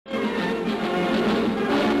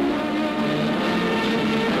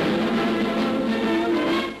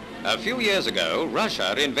A few years ago,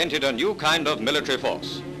 Russia invented a new kind of military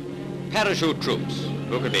force. Parachute troops,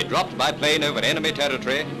 who could be dropped by plane over enemy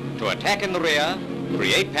territory to attack in the rear,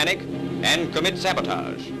 create panic, and commit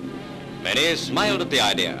sabotage. Many smiled at the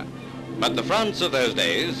idea, but the France of those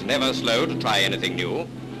days, never slow to try anything new,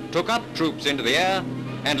 took up troops into the air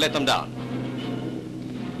and let them down.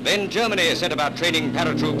 Then Germany set about training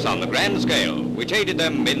paratroops on the grand scale, which aided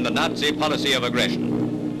them in the Nazi policy of aggression.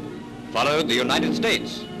 Followed the United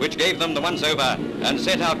States, which gave them the once-over and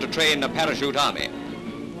set out to train a parachute army.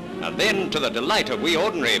 And then, to the delight of we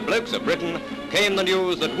ordinary blokes of Britain, came the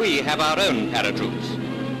news that we have our own paratroops.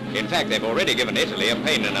 In fact, they've already given Italy a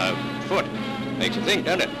pain in her foot. Makes you think,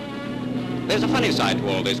 don't it? There's a funny side to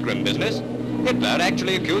all this grim business. Hitler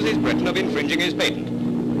actually accuses Britain of infringing his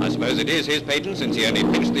patent. I suppose it is his patent since he only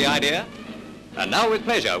pitched the idea. And now with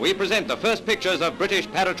pleasure we present the first pictures of British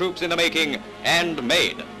paratroops in the making and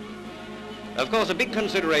made. Of course, a big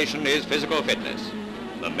consideration is physical fitness.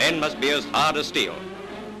 The men must be as hard as steel.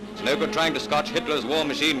 It's no good trying to scotch Hitler's war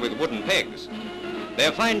machine with wooden pegs.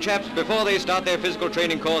 They're fine chaps before they start their physical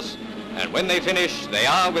training course, and when they finish, they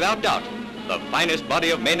are, without doubt, the finest body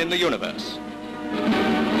of men in the universe.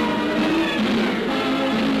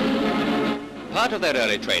 Part of their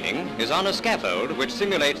early training is on a scaffold which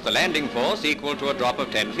simulates the landing force equal to a drop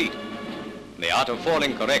of 10 feet. The art of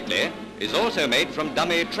falling correctly is also made from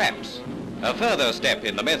dummy traps, a further step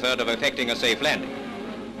in the method of effecting a safe landing.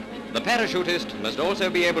 The parachutist must also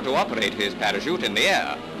be able to operate his parachute in the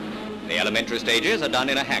air. The elementary stages are done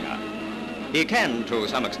in a hangar. He can, to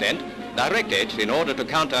some extent, direct it in order to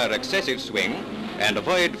counter excessive swing and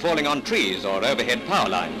avoid falling on trees or overhead power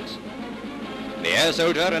lines. The air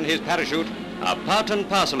soldier and his parachute are part and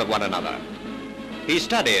parcel of one another. He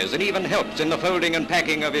studies and even helps in the folding and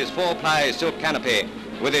packing of his 4-ply silk canopy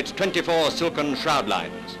with its 24 silken shroud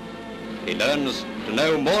lines. He learns to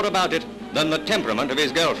know more about it than the temperament of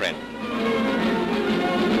his girlfriend.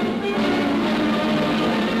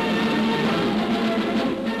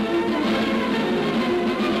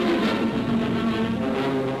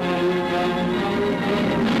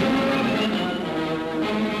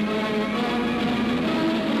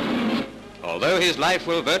 Although his life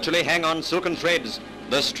will virtually hang on silken threads,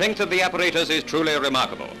 the strength of the apparatus is truly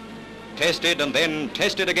remarkable. Tested and then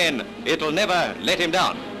tested again, it'll never let him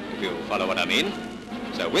down, if you follow what I mean.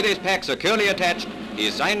 So with his pack securely attached,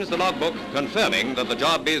 he signs the logbook confirming that the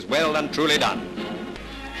job is well and truly done.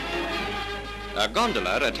 A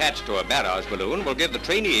gondola attached to a barrage balloon will give the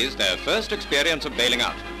trainees their first experience of bailing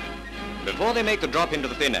out. Before they make the drop into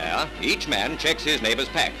the thin air, each man checks his neighbor's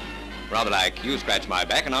pack. Rather like you scratch my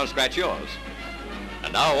back and I'll scratch yours.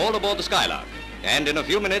 And now all aboard the Skylark, and in a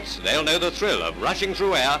few minutes they'll know the thrill of rushing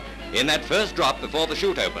through air in that first drop before the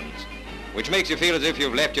chute opens, which makes you feel as if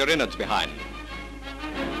you've left your innards behind.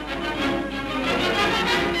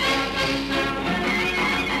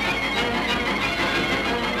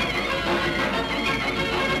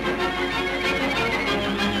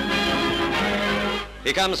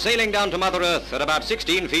 He comes sailing down to Mother Earth at about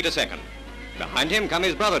 16 feet a second. Behind him come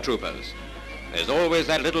his brother troopers. There's always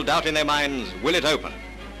that little doubt in their minds, will it open?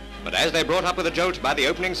 But as they're brought up with a jolt by the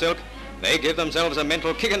opening silk, they give themselves a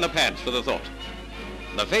mental kick in the pants for the thought.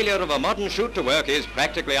 The failure of a modern chute to work is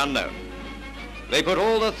practically unknown. They put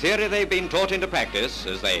all the theory they've been taught into practice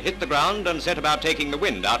as they hit the ground and set about taking the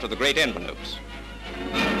wind out of the great envelopes.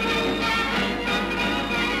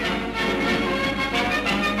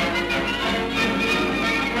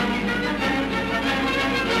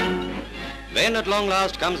 Then at long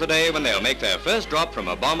last comes the day when they'll make their first drop from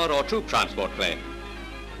a bomber or troop transport plane.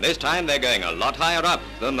 This time they're going a lot higher up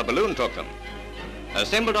than the balloon took them.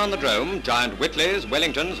 Assembled on the drome, giant Whitleys,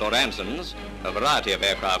 Wellingtons or Ansons, a variety of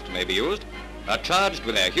aircraft may be used, are charged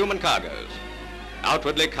with their human cargoes.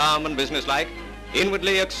 Outwardly calm and businesslike,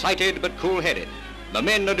 inwardly excited but cool-headed, the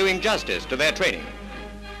men are doing justice to their training.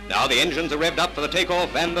 Now the engines are revved up for the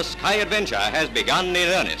takeoff and the sky adventure has begun in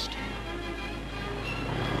earnest.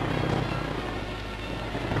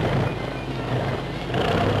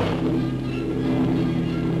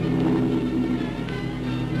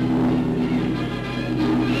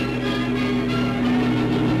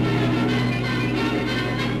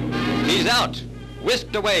 He's out.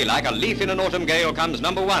 Whisked away like a leaf in an autumn gale comes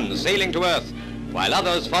number one, sailing to earth, while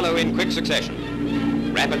others follow in quick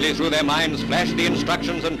succession. Rapidly through their minds flash the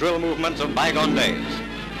instructions and drill movements of bygone days.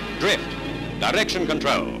 Drift, direction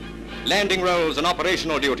control, landing rolls and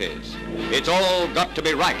operational duties. It's all got to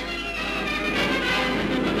be right.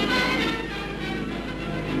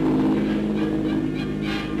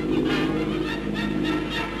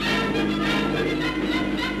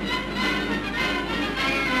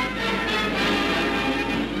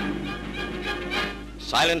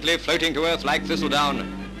 Silently floating to earth like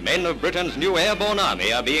thistledown, men of Britain's new airborne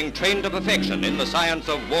army are being trained to perfection in the science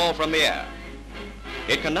of war from the air.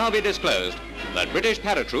 It can now be disclosed that British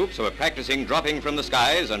paratroops who are practicing dropping from the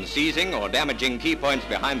skies and seizing or damaging key points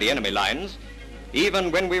behind the enemy lines,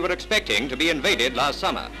 even when we were expecting to be invaded last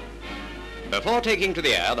summer. Before taking to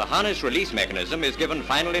the air, the harness release mechanism is given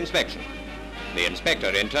final inspection. The inspector,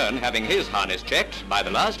 in turn, having his harness checked by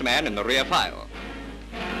the last man in the rear file.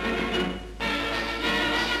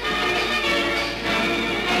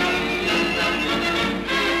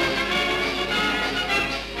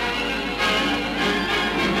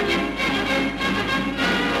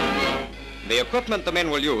 The equipment the men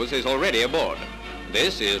will use is already aboard.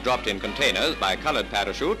 This is dropped in containers by colored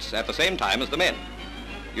parachutes at the same time as the men.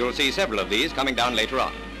 You'll see several of these coming down later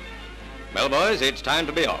on. Well, boys, it's time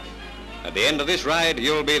to be off. At the end of this ride,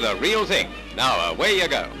 you'll be the real thing. Now, away you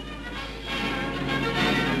go.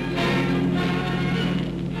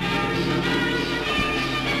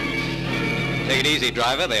 Take it easy,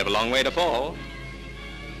 driver. They have a long way to fall.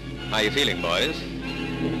 How are you feeling, boys?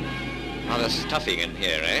 Rather stuffing in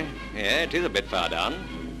here, eh? Yeah, it is a bit far down.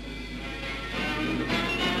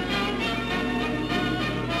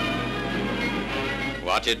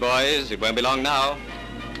 Watch it, boys. It won't be long now.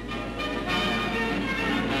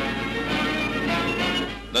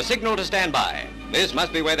 The signal to stand by. This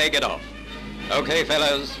must be where they get off. Okay,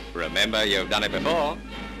 fellas. Remember, you've done it before.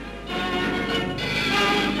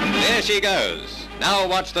 There she goes. Now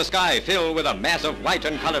watch the sky fill with a mass of white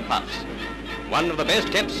and colored puffs. One of the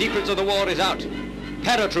best-kept secrets of the war is out.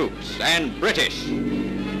 Paratroops and British.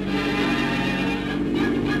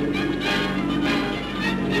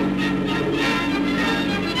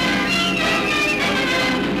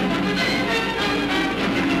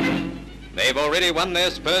 They've already won their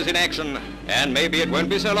spurs in action, and maybe it won't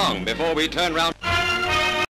be so long before we turn round